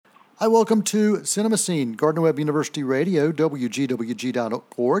Hi, welcome to Cinema Scene, Gardner Webb University Radio,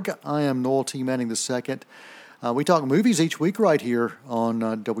 WGWG.org. I am Noel T. Manning II. We talk movies each week right here on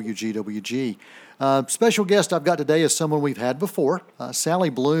WGWG. Special guest I've got today is someone we've had before,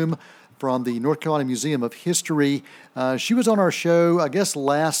 Sally Bloom from the North Carolina Museum of History. She was on our show, I guess,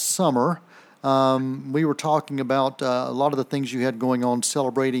 last summer. We were talking about a lot of the things you had going on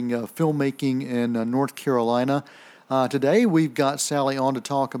celebrating filmmaking in North Carolina. Today we've got Sally on to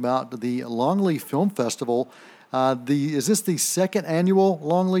talk about the Longleaf Film Festival. Is this the second annual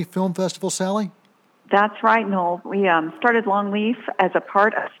Longleaf Film Festival, Sally? That's right, Noel. We started Longleaf as a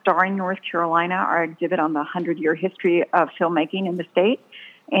part of Starring North Carolina, our exhibit on the 100-year history of filmmaking in the state.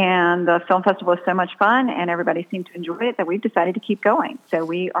 And the film festival is so much fun, and everybody seemed to enjoy it, that we've decided to keep going. So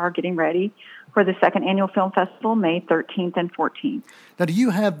we are getting ready for the second annual film festival, May 13th and 14th. Now, do you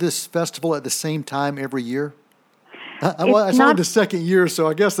have this festival at the same time every year? It's only the second year, so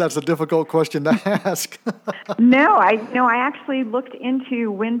I guess that's a difficult question to ask. No, I actually looked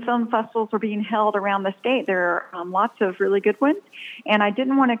into when film festivals are being held around the state. There are lots of really good ones, and I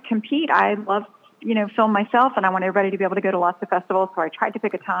didn't want to compete. I love, film myself, and I want everybody to be able to go to lots of festivals, so I tried to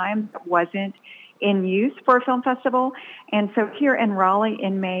pick a time that wasn't in use for a film festival. And so here in Raleigh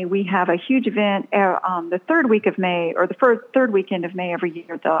in May, we have a huge event the third week of May, or the third weekend of May every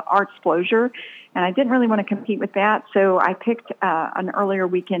year, the Artsplosure. And I didn't really want to compete with that, so I picked an earlier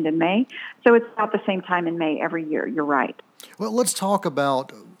weekend in May. So it's about the same time in May every year. You're right. Well, let's talk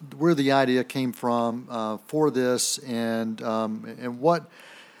about where the idea came from for this, and what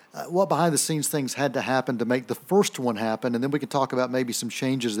behind-the-scenes things had to happen to make the first one happen, and then we can talk about maybe some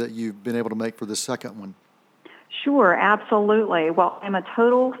changes that you've been able to make for the second one. Sure, absolutely. Well, I'm a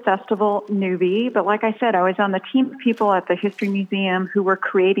total festival newbie, but like I said, I was on the team of people at the History Museum who were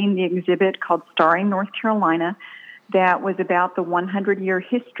creating the exhibit called Starring North Carolina that was about the 100-year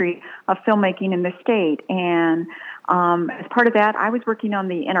history of filmmaking in the state. And as part of that, I was working on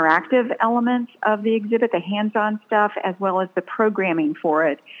the interactive elements of the exhibit, the hands-on stuff, as well as the programming for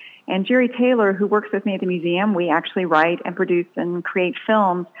it. And Jerry Taylor, who works with me at the museum, we actually write and produce and create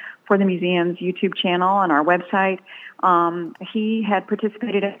films for the museum's YouTube channel and our website. He had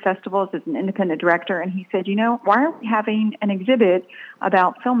participated in festivals as an independent director, and he said, why are we having an exhibit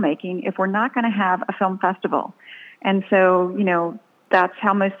about filmmaking if we're not going to have a film festival? And so, that's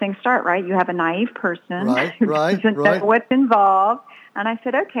how most things start, right? You have a naive person who doesn't know what's involved. And I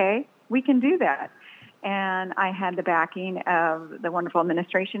said, okay, we can do that. And I had the backing of the wonderful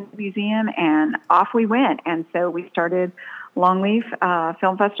administration of the museum, and off we went. And so we started Longleaf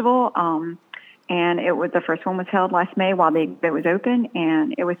Film Festival, and the first one was held last May while the exhibit was open,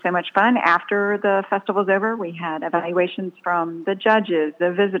 and it was so much fun. After the festival was over, we had evaluations from the judges,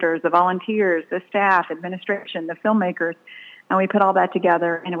 the visitors, the volunteers, the staff, administration, the filmmakers, and we put all that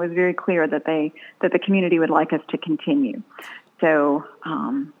together, and it was very clear that the community would like us to continue. So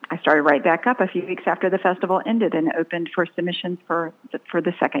I started right back up a few weeks after the festival ended and opened for submissions for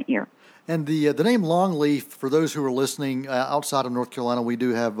the second year. And the name Longleaf, for those who are listening outside of North Carolina, we do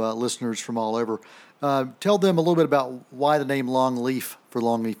have listeners from all over. Tell them a little bit about why the name Longleaf for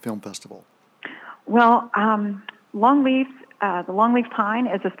Longleaf Film Festival. Well, Longleaf, the longleaf pine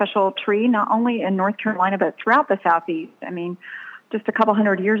is a special tree, not only in North Carolina, but throughout the Southeast. I mean, just a couple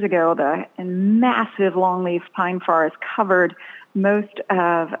hundred years ago, the massive longleaf pine forest covered most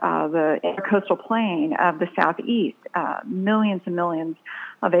of the intercoastal plain of the Southeast, millions and millions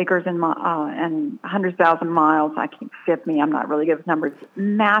of acres and hundreds of thousands of miles. I can't fit me. I'm not really good with numbers.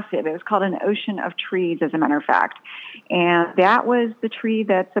 Massive. It was called an ocean of trees, as a matter of fact. And that was the tree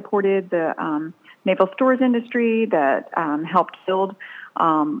that supported the naval stores industry, that helped build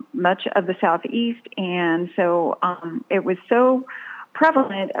much of the Southeast. And so it was so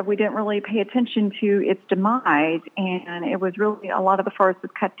prevalent, we didn't really pay attention to its demise, and it was really, a lot of the forest was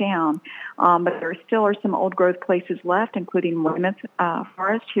cut down. But there still are some old growth places left, including Weymouth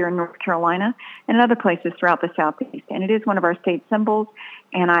Forest here in North Carolina and other places throughout the Southeast. And it is one of our state symbols,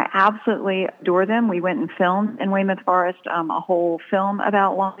 and I absolutely adore them. We went and filmed in Weymouth Forest a whole film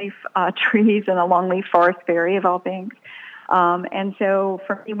about longleaf trees and the Longleaf Forest Fairy, of all things. And so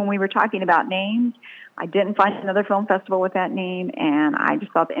for me, when we were talking about names, I didn't find another film festival with that name, and I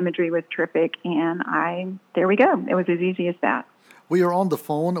just thought the imagery was terrific, and there we go. It was as easy as that. We are on the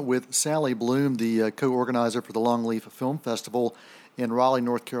phone with Sally Bloom, the co-organizer for the Longleaf Film Festival in Raleigh,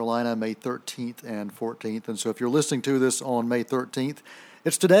 North Carolina, May 13th and 14th. And so if you're listening to this on May 13th,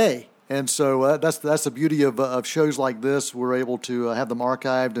 it's today. And so that's the beauty of shows like this. We're able to have them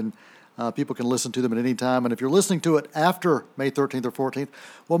archived and People can listen to them at any time. And if you're listening to it after May 13th or 14th,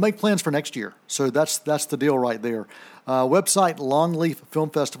 well, make plans for next year. So that's the deal right there. Website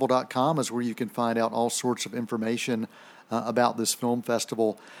Longleaf-film-festival.com is where you can find out all sorts of information about this film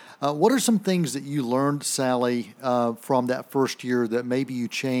festival. What are some things that you learned, Sally, from that first year that maybe you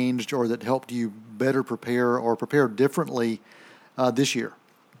changed or that helped you better prepare or prepare differently this year?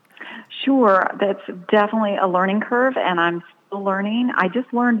 Sure. That's definitely a learning curve, and I'm still learning. I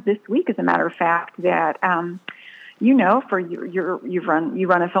just learned this week, as a matter of fact, that for you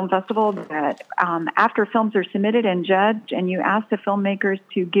run a film festival, that after films are submitted and judged, and you ask the filmmakers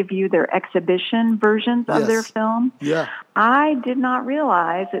to give you their exhibition versions of their film. Yeah. I did not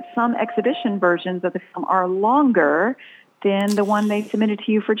realize that some exhibition versions of the film are longer than the one they submitted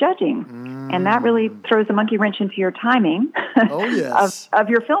to you for judging. And that really throws a monkey wrench into your timing of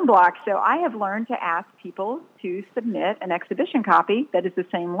your film block. So I have learned to ask people to submit an exhibition copy that is the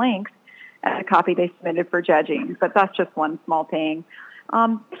same length as the copy they submitted for judging. But that's just one small thing.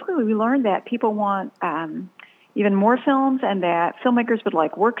 Basically, we learned that people want even more films and that filmmakers would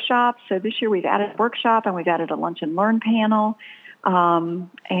like workshops. So this year we've added a workshop and we've added a lunch and learn panel.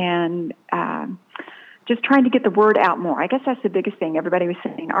 Just trying to get the word out more. I guess that's the biggest thing. Everybody was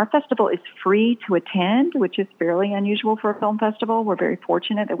saying our festival is free to attend, which is fairly unusual for a film festival. We're very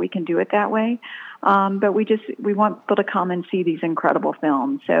fortunate that we can do it that way. But we want people to come and see these incredible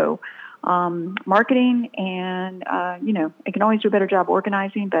films. So marketing and, it can always do a better job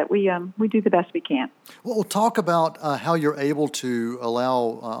organizing, but we do the best we can. Well, we'll talk about how you're able to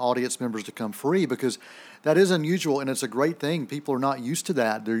allow audience members to come free, because that is unusual, and it's a great thing. People are not used to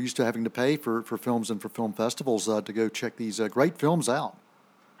that. They're used to having to pay for films and for film festivals to go check these great films out.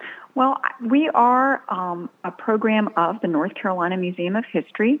 Well, we are a program of the North Carolina Museum of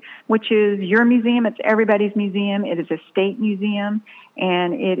History, which is your museum. It's everybody's museum. It is a state museum,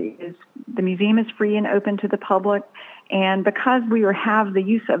 and the museum is free and open to the public. And because we have the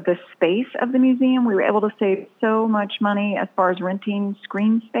use of the space of the museum, we were able to save so much money as far as renting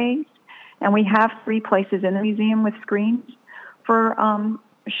screen space. And we have 3 places in the museum with screens for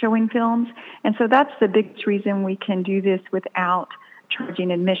showing films. And so that's the biggest reason we can do this without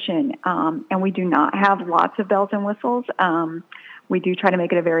charging admission. And we do not have lots of bells and whistles. We do try to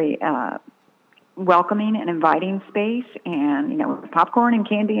make it a very welcoming and inviting space, and with popcorn and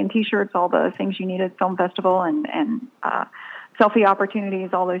candy and T-shirts, all the things you need at a film festival, and selfie opportunities,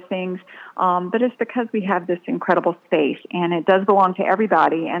 all those things. But it's because we have this incredible space, and it does belong to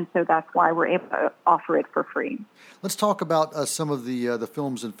everybody, and so that's why we're able to offer it for free. Let's talk about some of the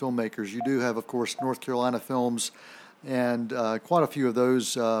films and filmmakers. You do have, of course, North Carolina films, and quite a few of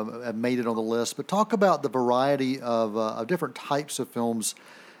those have made it on the list. But talk about the variety of different types of films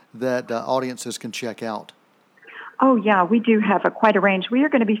that audiences can check out. Oh, yeah, we do have quite a range. We are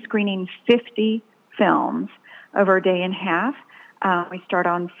going to be screening 50 films over a day and a half. We start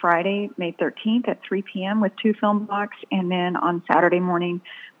on Friday, May 13th at 3 p.m. with 2 film blocks, and then on Saturday morning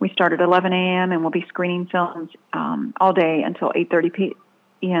we start at 11 a.m. and we'll be screening films all day until 8:30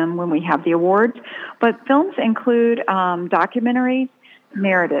 p.m. when we have the awards. But films include documentaries,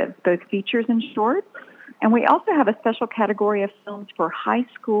 narratives, both features and shorts. And we also have a special category of films for high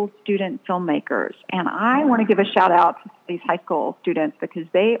school student filmmakers. And I want to give a shout out to these high school students because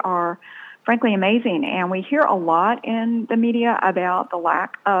they are frankly amazing. And we hear a lot in the media about the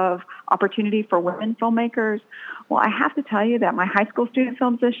lack of opportunity for women filmmakers. Well, I have to tell you that my high school student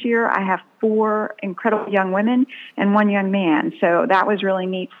films this year, I have 4 incredible young women and 1 young man. So that was really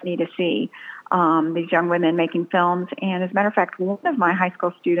neat for me to see these young women making films. And as a matter of fact, one of my high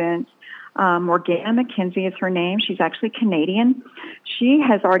school students, Morgana McKenzie is her name. She's actually Canadian. She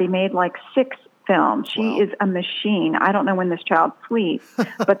has already made like 6 films. She is a machine. I don't know when this child sleeps,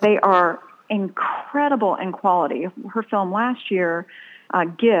 but they are incredible in quality. Her film last year,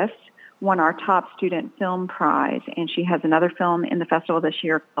 Gifts, won our top student film prize, and she has another film in the festival this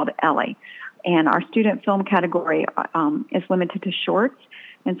year called Ellie. And our student film category is limited to shorts,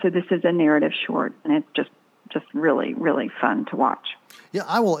 and so this is a narrative short, and it's just really, really fun to watch. Yeah,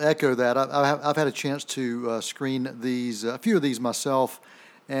 I will echo that. I've had a chance to screen a few of these myself,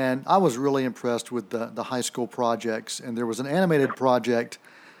 and I was really impressed with the high school projects. And there was an animated project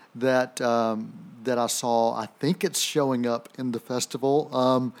that I saw. I think it's showing up in the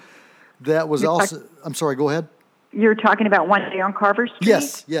festival. That was also. I'm sorry. Go ahead. You're talking about One Day on Carver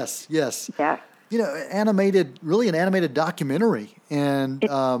Street? Yes. Yeah. Really an animated documentary, and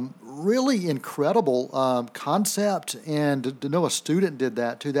really incredible concept, and to know a student did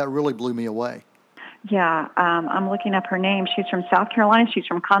that too, that really blew me away. Yeah, I'm looking up her name. She's from South Carolina. She's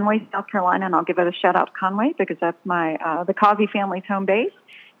from Conway, South Carolina, and I'll give it a shout out to Conway because that's the Causey family's home base.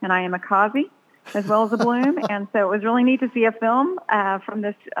 and I am a Kazi as well as a Bloom. And so it was really neat to see a film from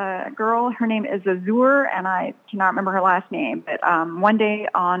this girl. Her name is Azur, and I cannot remember her last name. But One Day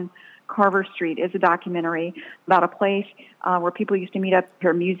on Carver Street is a documentary about a place where people used to meet up,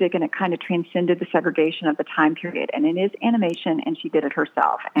 hear music, and it kind of transcended the segregation of the time period. And it is animation, and she did it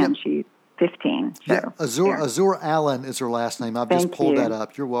herself. And she's 15. So, yeah, Azur Allen is her last name. I've just pulled that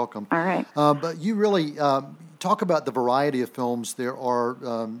up. You're welcome. All right. But you really talk about the variety of films. There are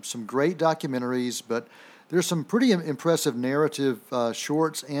some great documentaries, but there's some pretty impressive narrative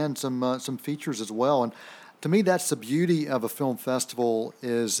shorts and some features as well. And to me, that's the beauty of a film festival,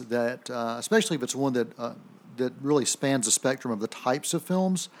 is that, especially if it's one that really spans the spectrum of the types of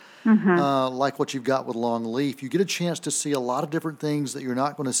films, like what you've got with Longleaf, you get a chance to see a lot of different things that you're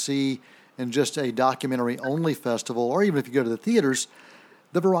not going to see in just a documentary-only festival, or even if you go to the theaters.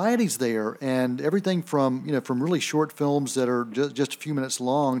 The variety's there, and everything from really short films that are just a few minutes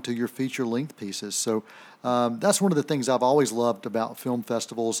long to your feature-length pieces. So that's one of the things I've always loved about film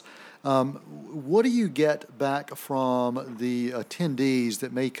festivals. What do you get back from the attendees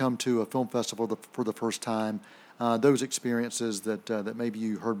that may come to a film festival for the first time? Those experiences that maybe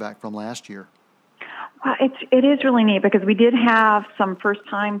you heard back from last year. Well, it is really neat because we did have some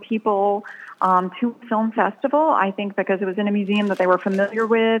first-time people to a film festival. I think because it was in a museum that they were familiar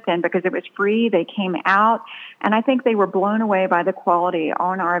with, and because it was free, they came out, and I think they were blown away by the quality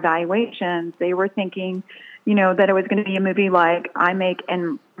on our evaluations. They were thinking, that it was going to be a movie like I Make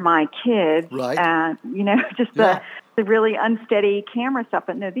and My Kids, right? Just the really unsteady camera stuff.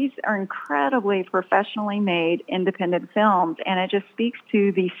 But no, these are incredibly professionally made independent films, and it just speaks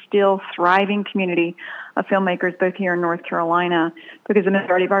to the still thriving community of filmmakers both here in North Carolina, because the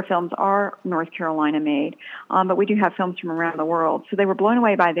majority of our films are North Carolina made, but we do have films from around the world. So they were blown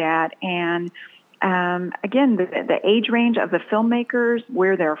away by that, and again, the age range of the filmmakers,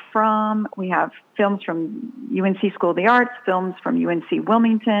 where they're from. We have films from UNC School of the Arts, films from UNC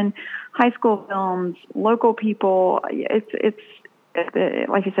Wilmington, high school films, local people. It's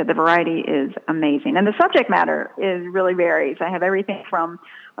like you said, the variety is amazing. And the subject matter really varies. I have everything from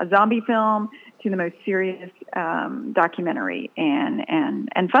a zombie film to the most serious documentary and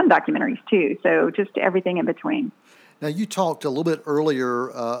fun documentaries too. So just everything in between. Now, you talked a little bit earlier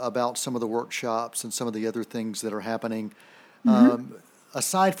about some of the workshops and some of the other things that are happening.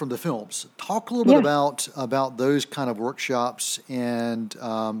 Aside from the films, talk a little bit about those kind of workshops and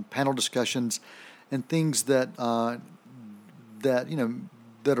panel discussions and things that are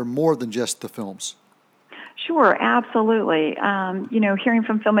more than just the films. Sure, absolutely. Hearing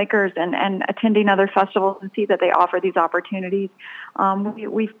from filmmakers and attending other festivals and see that they offer these opportunities.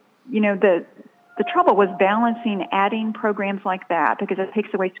 The trouble was balancing adding programs like that because it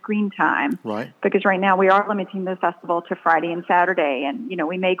takes away screen time. Right. Because right now we are limiting the festival to Friday and Saturday, and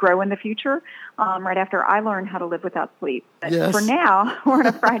we may grow in the future. Right after I learn how to live without sleep. But for now, we're on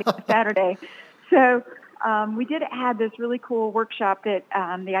a Friday and Saturday. So we did add this really cool workshop that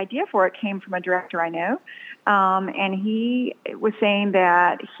the idea for it came from a director I know. And he was saying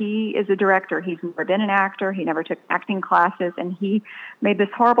that he is a director. He's never been an actor. He never took acting classes. And he made this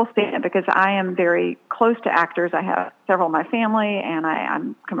horrible statement because I am very close to actors. I have several in my family, and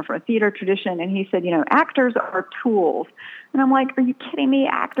I'm coming from a theater tradition. And he said, actors are tools. And I'm like, are you kidding me?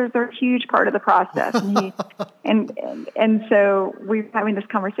 Actors are a huge part of the process. And and so we were having this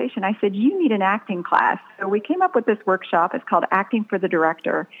conversation. I said, you need an acting class. So we came up with this workshop. It's called Acting for the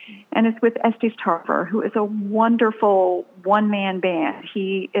Director. And it's with Estes Tarver, who is a wonderful one-man band.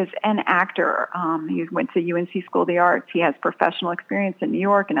 He is an actor. He went to UNC School of the Arts. He has professional experience in New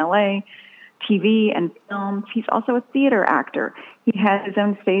York and LA, TV and films. He's also a theater actor. He has his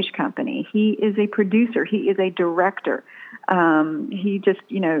own stage company. He is a producer. He is a director. He just,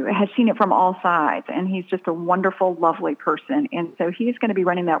 has seen it from all sides, and he's just a wonderful, lovely person. And so he's going to be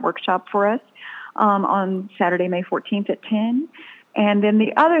running that workshop for us on Saturday, May 14th at 10. And then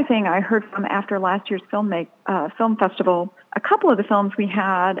the other thing I heard from after last year's film festival, a couple of the films we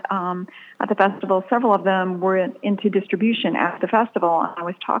had at the festival, several of them were into distribution at the festival. I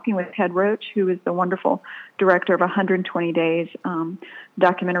was talking with Ted Roach, who is the wonderful director of 120 Days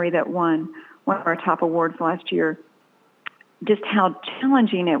documentary that won one of our top awards last year, just how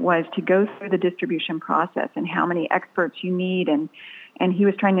challenging it was to go through the distribution process and how many experts you need. And he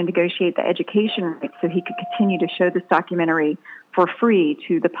was trying to negotiate the education rights so he could continue to show this documentary for free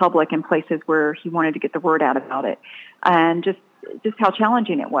to the public in places where he wanted to get the word out about it. And just how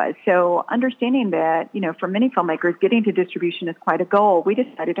challenging it was. So understanding that, for many filmmakers, getting to distribution is quite a goal, we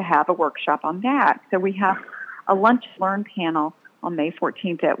decided to have a workshop on that. So we have a lunch learn panel on May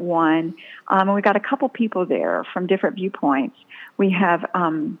 14th at 1. And we got a couple people there from different viewpoints. We have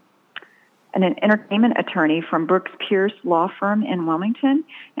an entertainment attorney from Brooks Pierce Law Firm in Wilmington,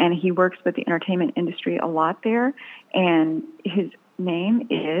 and he works with the entertainment industry a lot there. And his name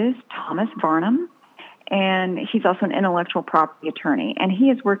is Thomas Varnum, and he's also an intellectual property attorney. And he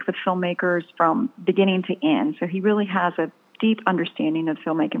has worked with filmmakers from beginning to end, so he really has a deep understanding of the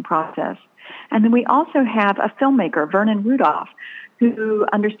filmmaking process. And then we also have a filmmaker, Vernon Rudolph, who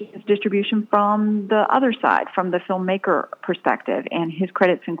understands distribution from the other side, from the filmmaker perspective. And his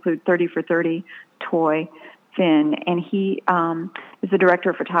credits include 30 for 30, Toy, Finn, and he is the director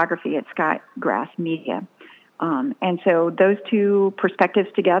of photography at Skygrass Media. And so those two perspectives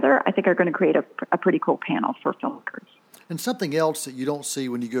together, I think, are going to create a pretty cool panel for filmmakers. And something else that you don't see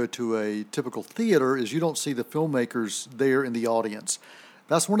when you go to a typical theater is you don't see the filmmakers there in the audience.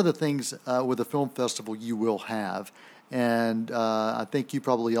 That's one of the things with a film festival you will have. And I think you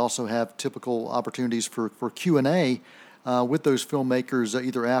probably also have typical opportunities for Q&A with those filmmakers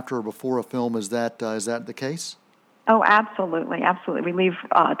either after or before a film. Is that the case? Oh, absolutely, absolutely. We leave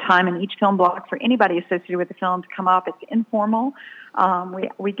time in each film block for anybody associated with the film to come up. It's informal.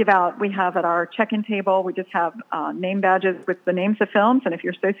 We have at our check-in table, we just have name badges with the names of films, and if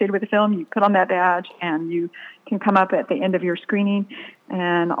you're associated with the film, you put on that badge, and you can come up at the end of your screening,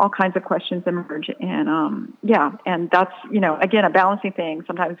 and all kinds of questions emerge. And and that's, again, a balancing thing.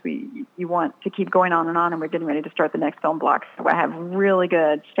 Sometimes you want to keep going on, and we're getting ready to start the next film block. So I have really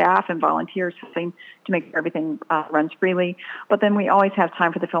good staff and volunteers helping to make sure everything runs freely. But then we always have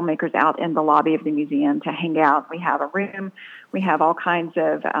time for the filmmakers out in the lobby of the museum to hang out. We have a room. We have all kinds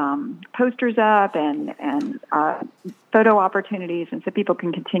of posters up and photo opportunities, and so people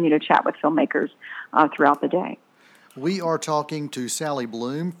can continue to chat with filmmakers throughout the day. We are talking to Sally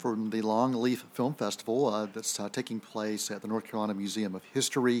Bloom from the Longleaf-Film Festival that's taking place at the North Carolina Museum of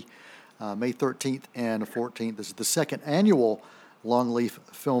History, May 13th and 14th. This is the second annual Longleaf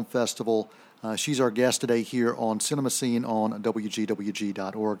Film Festival. She's our guest today here on Cinema Scene on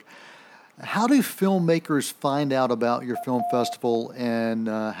WGWG.org. How do filmmakers find out about your film festival, and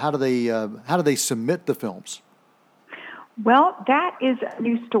how do they submit the films? Well, that is a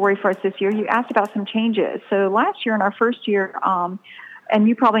new story for us this year. You asked about some changes. So last year, in our first year, and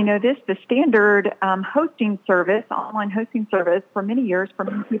you probably know this, the standard hosting service, online hosting service for many years for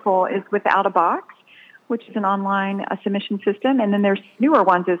many people is Without a Box, which is an online submission system, and then there's newer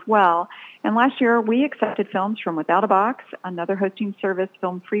ones as well. And last year, we accepted films from Without a Box, another hosting service,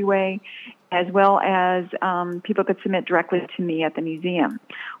 Film Freeway, as well as people could submit directly to me at the museum.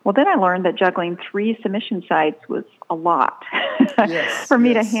 Well, then I learned that juggling 3 submission sites was a lot for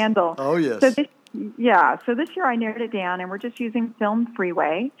me to handle. Oh, yes. So this year I narrowed it down, and we're just using Film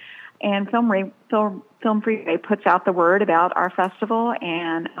Freeway. And Film Freeway puts out the word about our festival.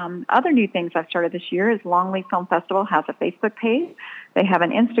 And other new things I've started this year is Longleaf Film Festival has a Facebook page. They have an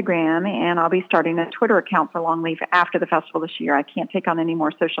Instagram, and I'll be starting a Twitter account for Longleaf after the festival this year. I can't take on any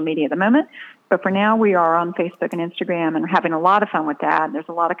more social media at the moment, but for now we are on Facebook and Instagram and having a lot of fun with that. There's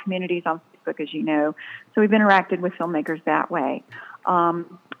a lot of communities on Facebook, as you know, so we've interacted with filmmakers that way.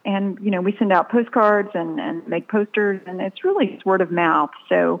 And, we send out postcards and make posters, and it's really word of mouth.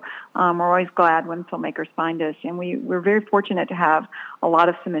 So we're always glad when filmmakers find us, and we're very fortunate to have a lot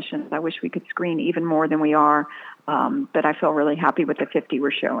of submissions. I wish we could screen even more than we are, but I feel really happy with the 50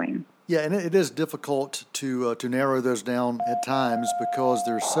 we're showing. Yeah, and it is difficult to narrow those down at times because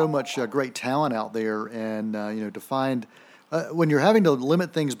there's so much great talent out there, and to find when you're having to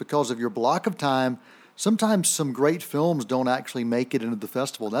limit things because of your block of time. Sometimes some great films don't actually make it into the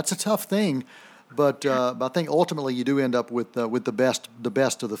festival. That's a tough thing, but I think ultimately you do end up with the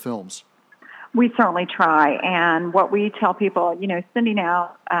best of the films. We certainly try, and what we tell people, sending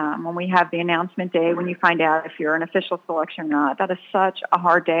out when we have the announcement day, when you find out if you're an official selection or not, that is such a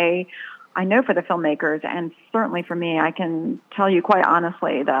hard day. I know for the filmmakers, and certainly for me, I can tell you quite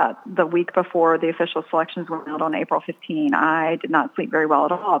honestly that the week before the official selections went out on April 15, I did not sleep very well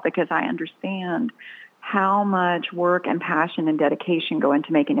at all because I understand how much work and passion and dedication go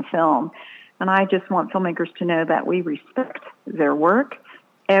into making a film. And I just want filmmakers to know that we respect their work.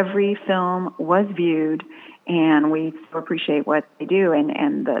 Every film was viewed, and we so appreciate what they do.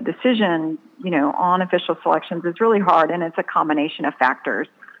 And the decision, on official selections is really hard, and it's a combination of factors.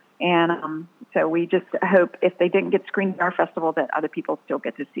 And so we just hope if they didn't get screened at our festival that other people still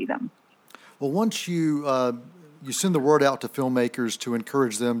get to see them. Well, once you send the word out to filmmakers to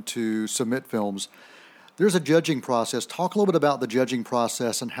encourage them to submit films, there's a judging process. Talk a little bit about the judging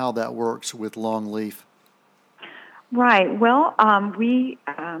process and how that works with Longleaf. Right. Well, we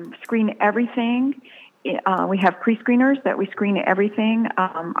screen everything, we have pre-screeners that we screen everything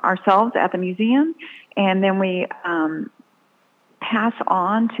ourselves at the museum, and then we pass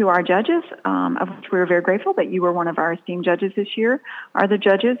on to our judges, of which we're very grateful that you were one of our esteemed judges this year. Our other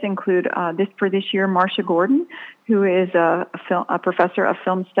judges include this year Marcia Gordon, who is a professor of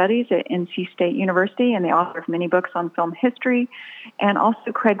film studies at NC State University and the author of many books on film history, and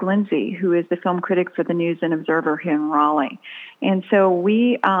also Craig Lindsay, who is the film critic for the News and Observer here in Raleigh. And so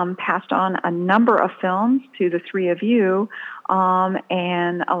we passed on a number of films to the three of you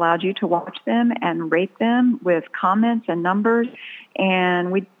and allowed you to watch them and rate them with comments and numbers.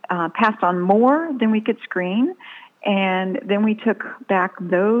 And we passed on more than we could screen. And then we took back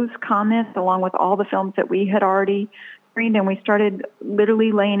those comments along with all the films that we had already screened, and we started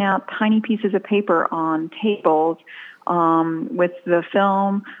literally laying out tiny pieces of paper on tables with the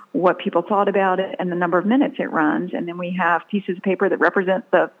film, what people thought about it, and the number of minutes it runs. And then we have pieces of paper that represent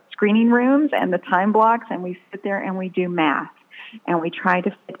the screening rooms and the time blocks, and we sit there and we do math. And we try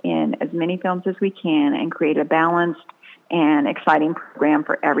to fit in as many films as we can and create a balanced and exciting program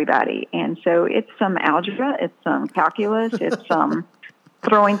for everybody. And so it's some algebra, it's some calculus, it's some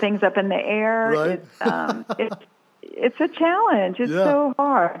throwing things up in the air. Right. It's a challenge. It's so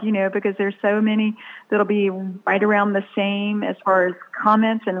hard, because there's so many that'll be right around the same as far as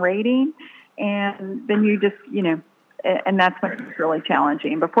comments and rating. And then you just, and that's when it's really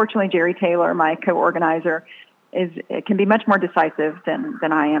challenging. But fortunately, Jerry Taylor, my co-organizer, can be much more decisive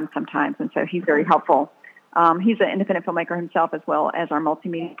than I am sometimes. And so he's very helpful. He's an independent filmmaker himself, as well as our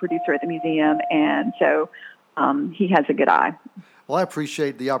multimedia producer at the museum. And so he has a good eye. Well, I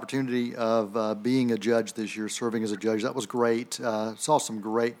appreciate the opportunity of being a judge this year, serving as a judge. That was great. Saw some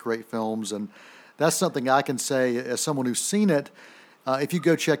great films, and that's something I can say as someone who's seen it. If you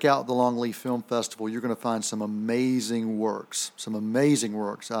go check out the Longleaf Film Festival, you're going to find some amazing works.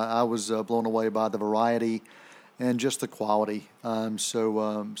 I was blown away by the variety and just the quality. Congrats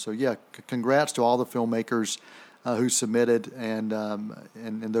to all the filmmakers who submitted and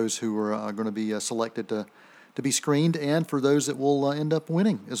those who are going to be selected to be screened, and for those that will end up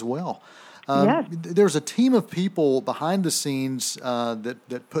winning as well. Yes. There's a team of people behind the scenes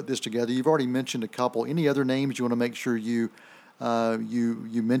that put this together. You've already mentioned a couple. Any other names you want to make sure you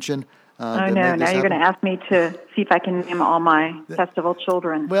mention? Now you're going to ask me to see if I can name all my festival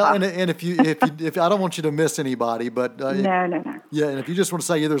children. Well, and if I don't want you to miss anybody, but no. Yeah, and if you just want to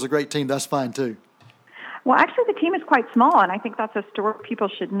say there's a great team, that's fine too. Well, actually, the team is quite small, and I think that's a story people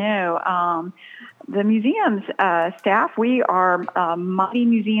should know. The museum's staff, we are mighty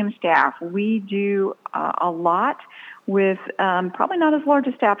museum staff. We do a lot with probably not as large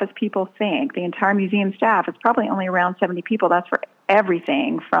a staff as people think. The entire museum staff is probably only around 70 people. That's for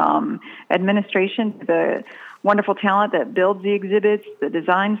everything from administration to the wonderful talent that builds the exhibits, that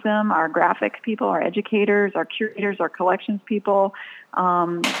designs them, our graphics people, our educators, our curators, our collections people. Are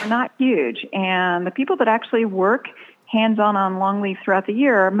not huge. And the people that actually work hands-on on Longleaf throughout the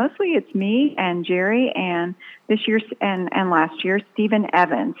year, mostly it's me and Jerry, and this year and last year, Stephen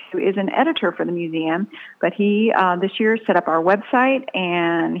Evans, who is an editor for the museum, but he this year set up our website,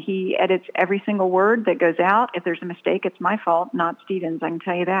 and he edits every single word that goes out. If there's a mistake, it's my fault, not Stephen's, I can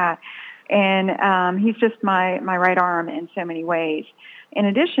tell you that. And he's just my right arm in so many ways. In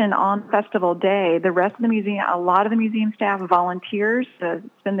addition, on festival day, the rest of the museum, a lot of the museum staff volunteers to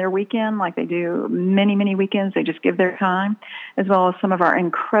spend their weekend like they do many, many weekends. They just give their time, as well as some of our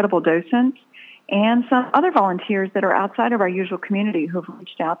incredible docents and some other volunteers that are outside of our usual community who have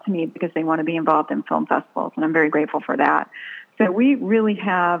reached out to me because they want to be involved in film festivals, and I'm very grateful for that. So we really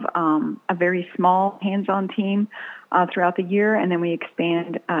have a very small hands-on team throughout the year, and then we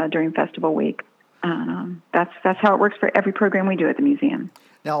expand during festival week. That's how it works for every program we do at the museum.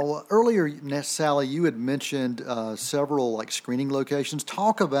 Now, earlier, Sally, you had mentioned several screening locations.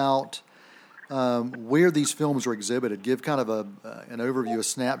 Talk about where these films are exhibited. Give kind of an overview, a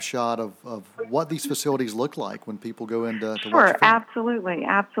snapshot of what these facilities look like when people go in to watch the film. Sure,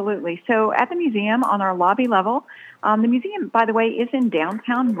 absolutely. So at the museum, on our lobby level, the museum, by the way, is in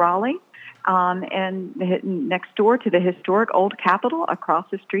downtown Raleigh. And next door to the historic Old Capitol, across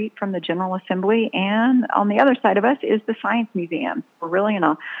the street from the General Assembly, and on the other side of us is the Science Museum. We're really in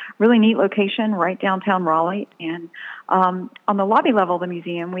a really neat location right downtown Raleigh. And on the lobby level of the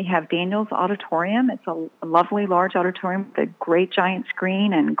museum, we have Daniel's Auditorium. It's a lovely large auditorium with a great giant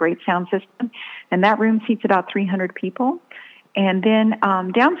screen and great sound system. And that room seats about 300 people. And then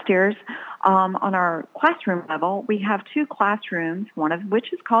downstairs, on our classroom level, we have two classrooms, one of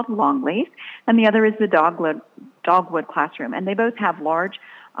which is called Longleaf, and the other is the Dogwood classroom. And they both have large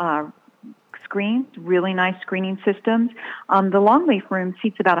screens, really nice screening systems. The Longleaf room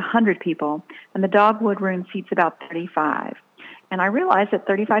seats about 100 people, and the Dogwood room seats about 35. And I realize that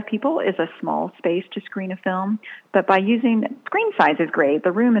 35 people is a small space to screen a film, but by using, screen size is great,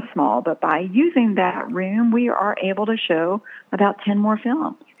 the room is small, but by using that room, we are able to show about 10 more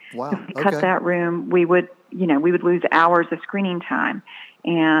films. Wow. If we cut that room, we would lose hours of screening time.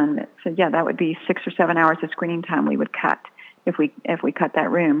 And so, yeah, that would be 6 or 7 hours of screening time we would cut if we cut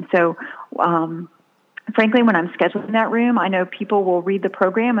that room. So, frankly, when I'm scheduling that room, I know people will read the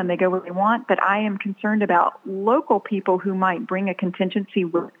program and they go where they want, but I am concerned about local people who might bring a contingency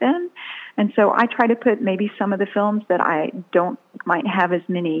with them. And so I try to put maybe some of the films that I don't might have as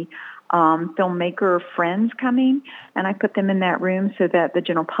many filmmaker friends coming, and I put them in that room so that the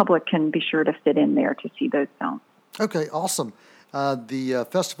general public can be sure to fit in there to see those films. Okay, awesome. The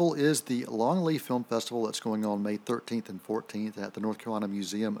festival is the Longleaf Film Festival that's going on May 13th and 14th at the North Carolina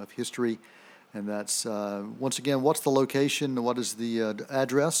Museum of History. And that's, once again, what's the location? What is the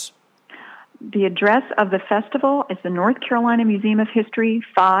address? The address of the festival is the North Carolina Museum of History,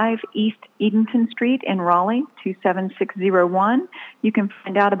 5 East Edenton Street in Raleigh, 27601. You can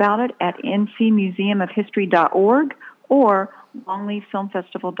find out about it at ncmuseumofhistory.org or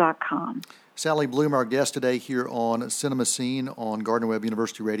longleaffilmfestival.com. Sally Bloom, our guest today here on Cinema Scene on Gardner Webb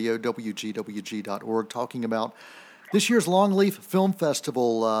University Radio, WGWG.org, talking about this year's Longleaf Film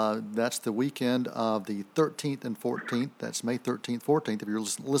Festival. That's the weekend of the 13th and 14th. That's May 13th, 14th. If you're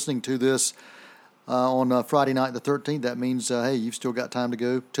listening to this on Friday night the 13th, that means, hey, you've still got time to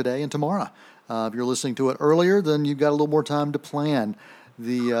go today and tomorrow. If you're listening to it earlier, then you've got a little more time to plan.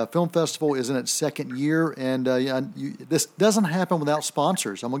 The film festival is in its second year, and this doesn't happen without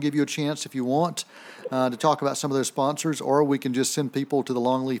sponsors. I'm going to give you a chance, if you want, to talk about some of those sponsors, or we can just send people to the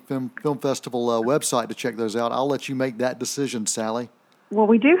Longleaf Film Festival website to check those out. I'll let you make that decision, Sally. Well,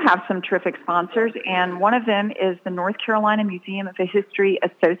 we do have some terrific sponsors, and one of them is the North Carolina Museum of History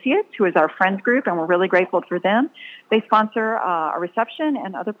Associates, who is our friends group, and we're really grateful for them. They sponsor a reception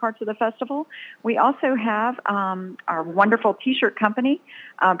and other parts of the festival. We also have our wonderful T-shirt company,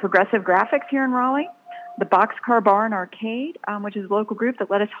 Progressive Graphics here in Raleigh, the Boxcar Bar and Arcade, which is a local group that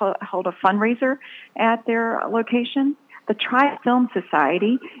let us hold a fundraiser at their location. The Tri-Film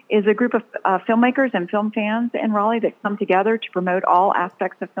Society is a group of filmmakers and film fans in Raleigh that come together to promote all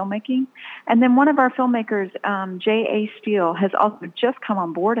aspects of filmmaking. And then one of our filmmakers, J.A. Steele, has also just come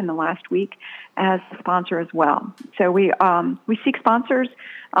on board in the last week as a sponsor as well. So we seek sponsors.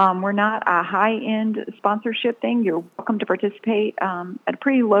 We're not a high-end sponsorship thing. You're welcome to participate at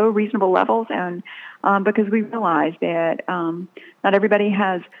pretty low, reasonable levels, and because we realize that not everybody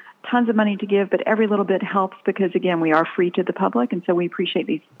has tons of money to give, but every little bit helps because, again, we are free to the public, and so we appreciate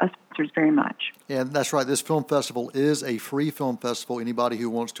these sponsors very much. And that's right. This film festival is a free film festival. Anybody who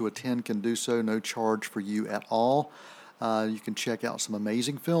wants to attend can do so, no charge for you at all. You can check out some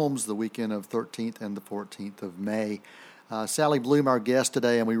amazing films the weekend of 13th and the 14th of May. Sally Bloom, our guest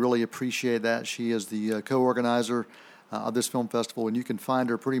today, and we really appreciate that. She is the co-organizer of this film festival, and you can find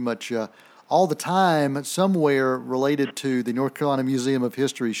her pretty much all the time somewhere related to the North Carolina Museum of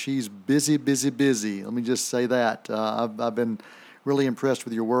History. She's busy, busy, busy. Let me just say that. I've been really impressed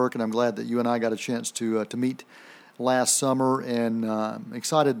with your work, and I'm glad that you and I got a chance to meet last summer, and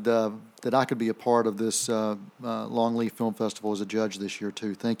excited that I could be a part of this Longleaf Film Festival as a judge this year,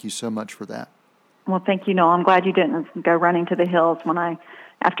 too. Thank you so much for that. Well, thank you, Noel. I'm glad you didn't go running to the hills when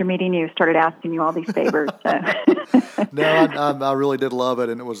after meeting you, started asking you all these favors. So. No, I really did love it,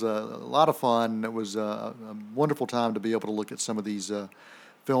 and it was a lot of fun. It was a wonderful time to be able to look at some of these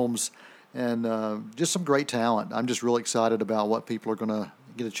films, and just some great talent. I'm just really excited about what people are going to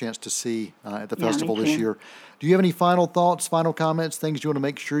get a chance to see at the festival this year. Do you have any final thoughts, final comments, things you want to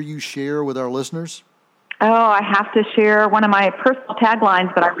make sure you share with our listeners? Oh, I have to share one of my personal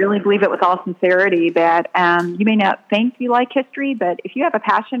taglines, but I really believe it with all sincerity, that you may not think you like history, but if you have a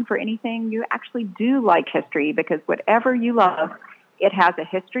passion for anything, you actually do like history, because whatever you love, it has a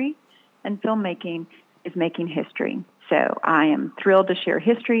history, and filmmaking is making history. So I am thrilled to share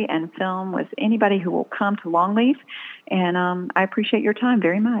history and film with anybody who will come to Longleaf, and I appreciate your time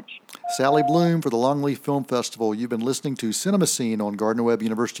very much. Sally Bloom for the Longleaf Film Festival. You've been listening to Cinema Scene on Gardner Webb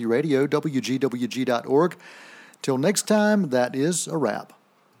University Radio, WGWG.org. Till next time, that is a wrap.